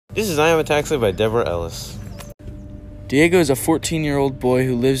This is I Am a Taxi by Deborah Ellis. Diego is a 14-year-old boy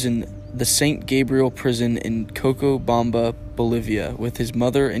who lives in the St. Gabriel prison in Cochabamba, Bolivia, with his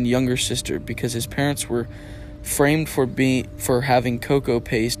mother and younger sister because his parents were framed for having cocoa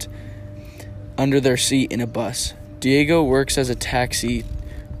paste under their seat in a bus. Diego works as a taxi,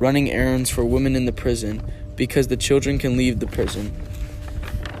 running errands for women in the prison because the children can leave the prison.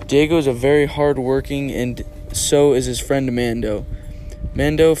 Diego is a very hard-working, and so is his friend Mando.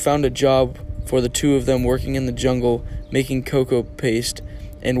 Mando found a job for the two of them working in the jungle, making cocoa paste,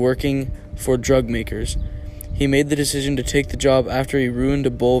 and working for drug makers. He made the decision to take the job after he ruined a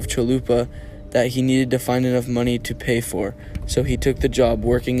bowl of chalupa that he needed to find enough money to pay for, so he took the job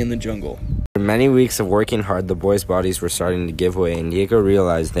working in the jungle. After many weeks of working hard, the boys' bodies were starting to give way, and Diego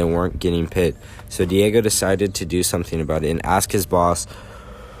realized they weren't getting paid. So Diego decided to do something about it and ask his boss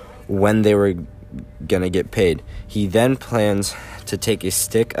when they were going to get paid. He then plans to take a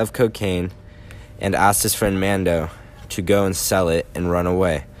stick of cocaine and asked his friend Mando to go and sell it and run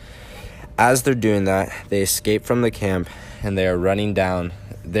away. As they're doing that, they escape from the camp and they are running down.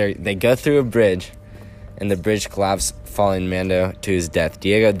 They go through a bridge, and the bridge collapses, falling Mando to his death.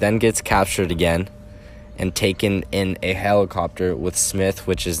 Diego then gets captured again and taken in a helicopter with Smith,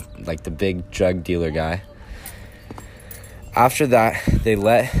 which is like the big drug dealer guy. After that, they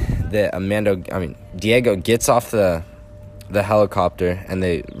let Diego gets off the helicopter, and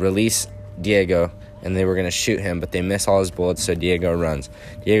they release Diego, and they were going to shoot him, but they miss all his bullets, so Diego runs.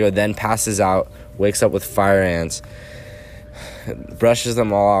 Diego then passes out, wakes up with fire ants, brushes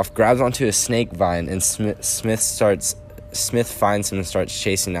them all off, grabs onto a snake vine, and Smith finds him and starts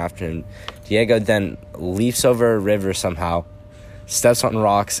chasing after him. Diego then leaps over a river somehow, steps on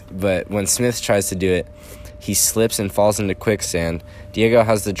rocks, but when Smith tries to do it, he slips and falls into quicksand. Diego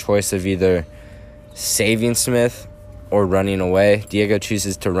has the choice of either saving Smith or running away. Diego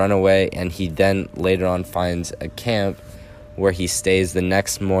chooses to run away, and he then later on finds a camp where he stays the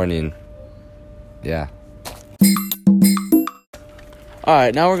next morning. Yeah.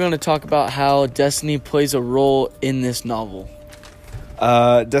 Alright, now we're going to talk about how destiny plays a role in this novel.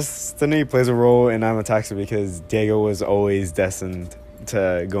 Destiny plays a role in I'm a Taxi because Diego was always destined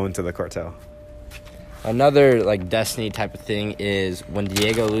to go into the cartel. Another like destiny type of thing is when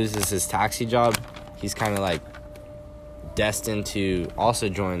Diego loses his taxi job, he's kind of like destined to also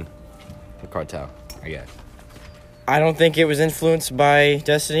join the cartel, I guess. I don't think it was influenced by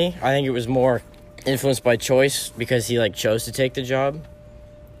destiny. I think it was more influenced by choice because he chose to take the job.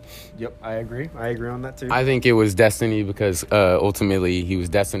 Yep, I agree on that too. I think it was destiny because ultimately he was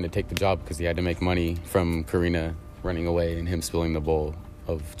destined to take the job because he had to make money from Karina running away and him spilling the bowl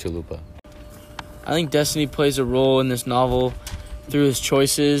of chalupa. I think destiny plays a role in this novel through his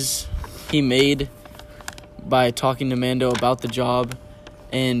choices he made by talking to Mando about the job,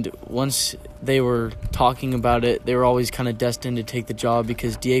 and once they were talking about it, they were always kind of destined to take the job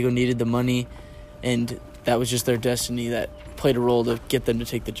because Diego needed the money, and that was just their destiny that played a role to get them to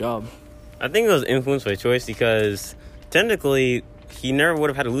take the job. I think it was influenced by choice because technically he never would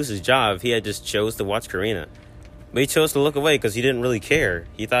have had to lose his job if he had just chose to watch Karina. But he chose to look away because he didn't really care.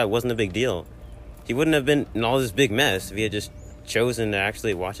 He thought it wasn't a big deal. He wouldn't have been in all this big mess if he had just chosen to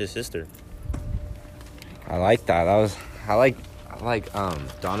actually watch his sister. I like that. I like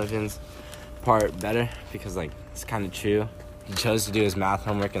Donovan's part better because it's kind of true. He chose to do his math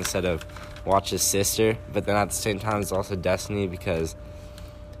homework instead of watch his sister, but then at the same time it's also destiny because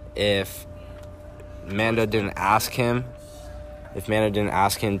if Mando didn't ask him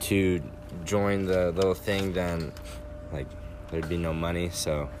to join the little thing, then there'd be no money.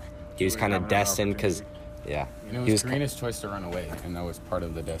 So he was kind of destined because, yeah. And it was Karina's choice to run away, and that was part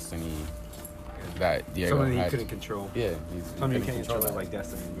of the destiny that Diego Something had. he couldn't control. Yeah, Something you can't control is like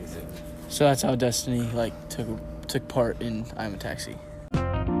destiny. So that's how destiny took part in I'm a Taxi.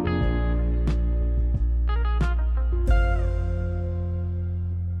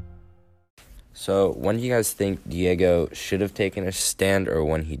 So when do you guys think Diego should have taken a stand or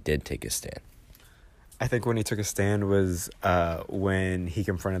when he did take a stand? I think when he took a stand was when he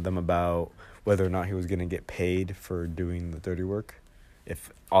confronted them about whether or not he was going to get paid for doing the dirty work,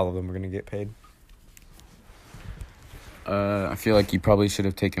 if all of them were going to get paid. I feel like he probably should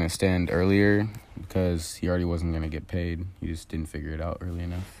have taken a stand earlier because he already wasn't going to get paid. He just didn't figure it out early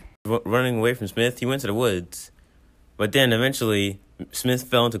enough. Running away from Smith, he went to the woods. But then eventually, Smith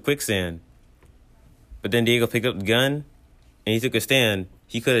fell into quicksand. But then Diego picked up the gun, and he took a stand.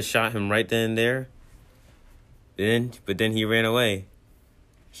 He could have shot him right then and there. But then he ran away.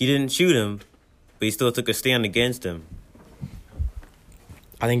 He didn't shoot him, but he still took a stand against him.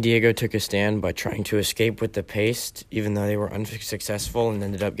 I think Diego took a stand by trying to escape with the paste, even though they were unsuccessful and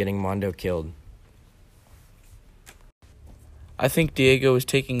ended up getting Mondo killed. I think Diego was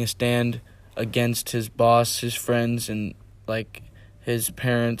taking a stand against his boss, his friends, and his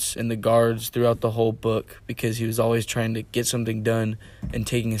parents and the guards throughout the whole book, because he was always trying to get something done and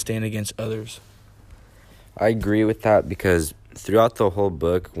taking a stand against others. I agree with that, because throughout the whole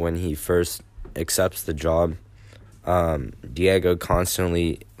book, when he first accepts the job, Diego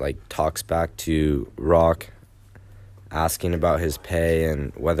constantly talks back to Rock, asking about his pay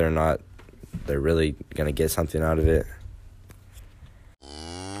and whether or not they're really gonna get something out of it.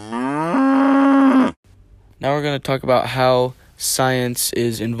 Now we're going to talk about how science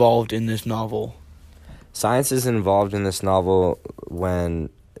is involved in this novel. Science is involved in this novel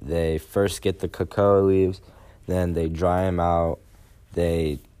when they first get the cocoa leaves, then they dry them out,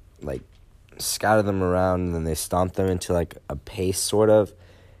 they scatter them around, and then they stomp them into a paste sort of,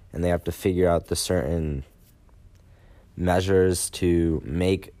 and they have to figure out the certain measures to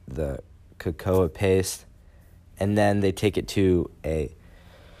make the cocoa paste, and then they take it to a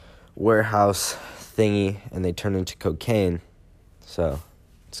warehouse thingy and they turn into cocaine. So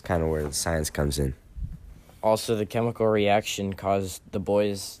it's kind of where the science comes in. Also, the chemical reaction caused the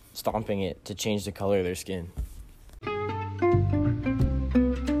boys stomping it to change the color of their skin.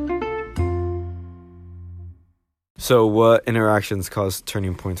 So, what interactions caused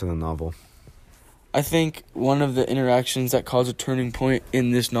turning points in the novel? I think one of the interactions that caused a turning point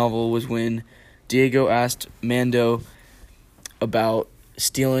in this novel was when Diego asked Mando about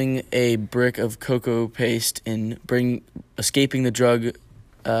stealing a brick of cocoa paste and escaping the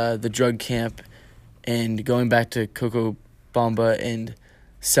drug camp and going back to Coco Bamba and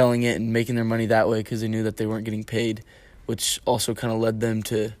selling it and making their money that way, because they knew that they weren't getting paid, which also kind of led them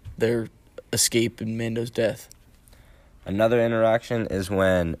to their escape and Mando's death. Another interaction is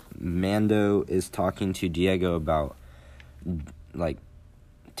when Mando is talking to Diego about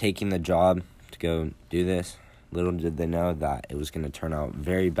taking the job to go do this. Little did they know that it was going to turn out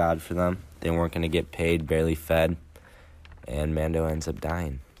very bad for them. They weren't going to get paid, barely fed, and Mando ends up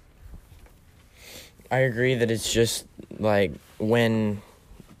dying. I agree that it's just when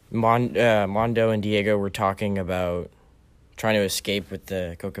Mondo and Diego were talking about trying to escape with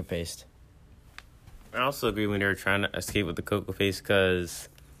the cocoa paste. I also agree when they were trying to escape with the cocoa paste, because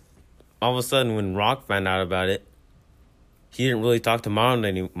all of a sudden when Rock found out about it, he didn't really talk to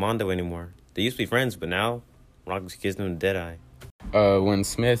Mondo anymore. They used to be friends, but now Rock just gives him a dead eye. When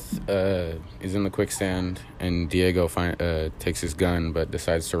Smith is in the quicksand and Diego takes his gun but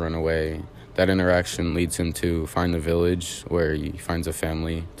decides to run away, that interaction leads him to find the village where he finds a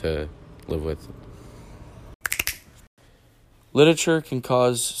family to live with. Literature can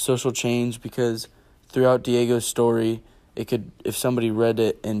cause social change, because throughout Diego's story, it could, if somebody read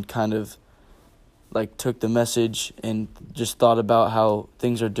it and kind of took the message and just thought about how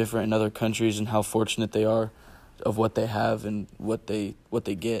things are different in other countries and how fortunate they are of what they have and what they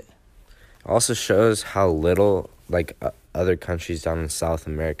get. Also shows how little other countries down in South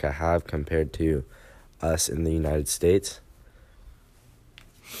America have compared to us in the United States.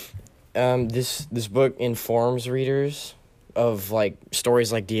 This book informs readers of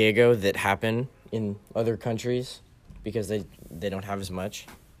stories like Diego that happen in other countries, because they don't have as much.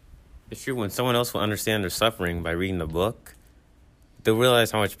 It's true, when someone else will understand their suffering by reading the book, they'll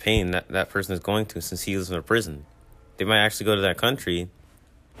realize how much pain that person is going through since he lives in a prison. They might actually go to that country,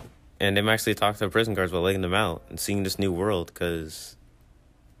 and they might actually talk to the prison guards about letting them out and seeing this new world, because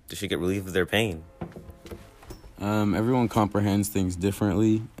they should get relief of their pain. Everyone comprehends things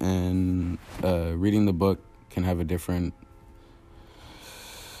differently, and reading the book can have a different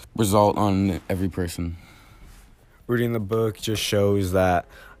result on every person. Reading the book just shows that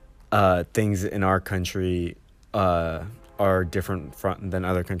things in our country are different than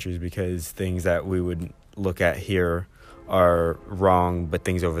other countries, because things that we would look at here are wrong, but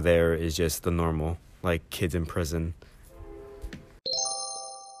things over there is just the normal, like kids in prison.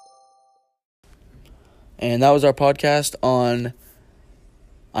 And that was our podcast on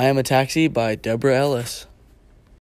I Am a Taxi by Deborah Ellis.